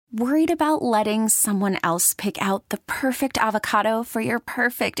Worried about letting someone else pick out the perfect avocado for your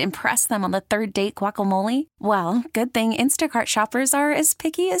perfect impress them on the third date guacamole? Well, good thing Instacart shoppers are as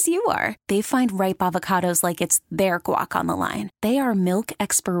picky as you are. They find ripe avocados like it's their guac on the line. They are milk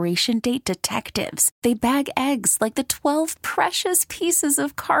expiration date detectives. They bag eggs like the 12 precious pieces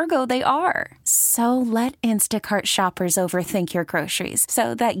of cargo they are. So let Instacart shoppers overthink your groceries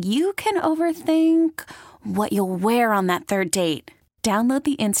so that you can overthink what you'll wear on that third date. Download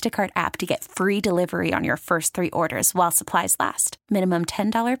the Instacart app to get free delivery on your first 3 orders while supplies last. Minimum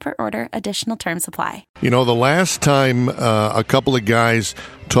 $10 per order. Additional terms apply. You know, the last time a couple of guys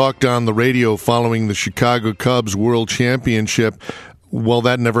talked on the radio following the Chicago Cubs World Championship, well,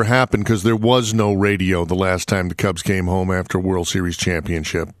 that never happened because there was no radio the last time the Cubs came home after World Series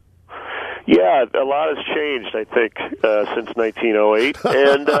championship. Yeah, a lot has changed, I think, since 1908,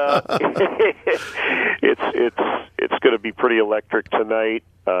 and it's going to be pretty electric tonight.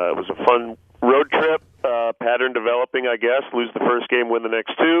 It was a fun road trip, pattern developing, I guess. Lose the first game, win the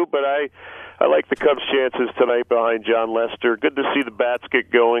next 2, but I like the Cubs' chances tonight behind John Lester. Good to see the bats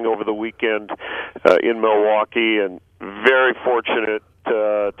get going over the weekend in Milwaukee, and very fortunate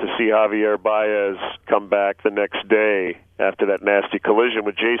to see Javier Baez come back the next day after that nasty collision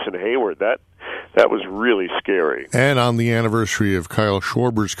with Jason Hayward. That was really scary. And on the anniversary of Kyle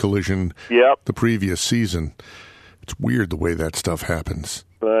Schwarber's collision the previous season. It's weird the way that stuff happens.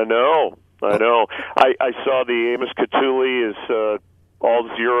 I know. I saw the Amos Catulli is all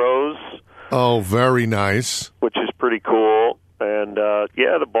zeros. Oh, very nice. Which is pretty cool. And,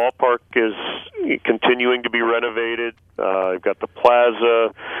 the ballpark is continuing to be renovated. You've got the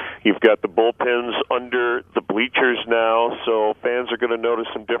plaza. You've got the bullpens under the bleachers now, so fans are going to notice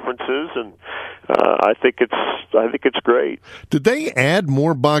some differences, and I think it's great. Did they add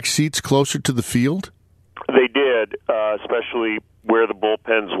more box seats closer to the field? They did, especially where the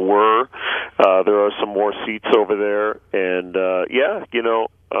bullpens were. There are some more seats over there, and I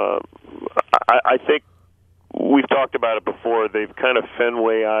think we've talked about it before. They've kind of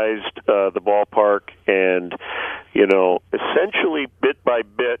Fenwayized the ballpark, and essentially bit by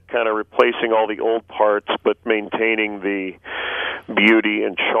bit, kind of replacing all the old parts, but maintaining the beauty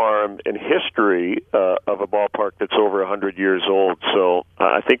and charm and history of a ballpark that's over 100 years old. So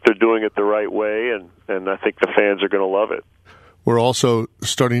I think they're doing it the right way, and I think the fans are going to love it. We're also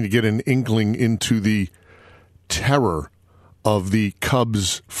starting to get an inkling into the terror of the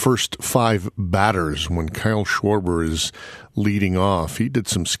Cubs' first 5 batters when Kyle Schwarber is leading off. He did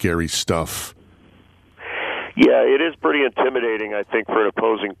some scary stuff. Yeah, it is pretty intimidating, I think, for an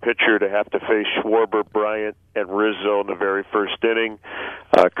opposing pitcher to have to face Schwarber, Bryant, and Rizzo in the very first inning.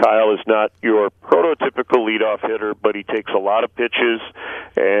 Kyle is not your prototypical leadoff hitter, but he takes a lot of pitches,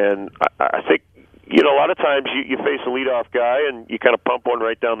 and I think a lot of times you face a leadoff guy and you kind of pump one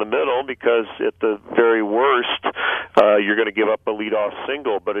right down the middle because at the very worst, you're going to give up a leadoff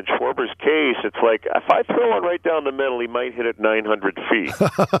single. But in Schwarber's case, it's like, if I throw one right down the middle, he might hit it 900 feet.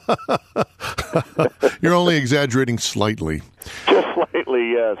 You're only exaggerating slightly. Just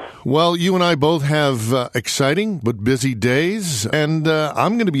slightly, yes. Well, you and I both have exciting but busy days, and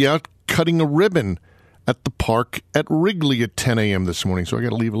I'm going to be out cutting a ribbon at the park at Wrigley at 10 a.m. this morning, so I got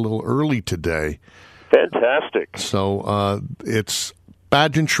to leave a little early today. Fantastic. So it's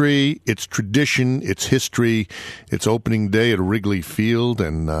pageantry, it's tradition, it's history, it's opening day at Wrigley Field,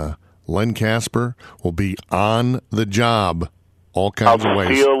 and Len Kasper will be on the job all kinds of ways.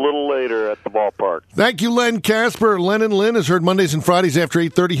 I'll see you a little later at the ballpark. Thank you, Len Kasper. Len and Lynn is heard Mondays and Fridays after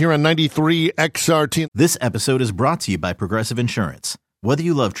 8:30 here on 93 XRT. This episode is brought to you by Progressive Insurance. Whether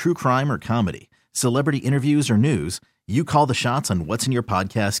you love true crime or comedy, celebrity interviews or news, you call the shots on what's in your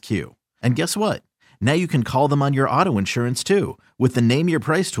podcast queue. And guess what? Now you can call them on your auto insurance too with the Name Your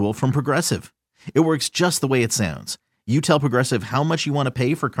Price tool from Progressive. It works just the way it sounds. You tell Progressive how much you want to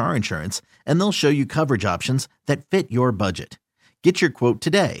pay for car insurance, and they'll show you coverage options that fit your budget. Get your quote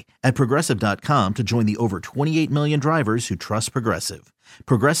today at Progressive.com to join the over 28 million drivers who trust Progressive.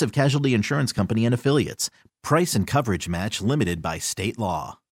 Progressive Casualty Insurance Company and Affiliates. Price and coverage match limited by state law.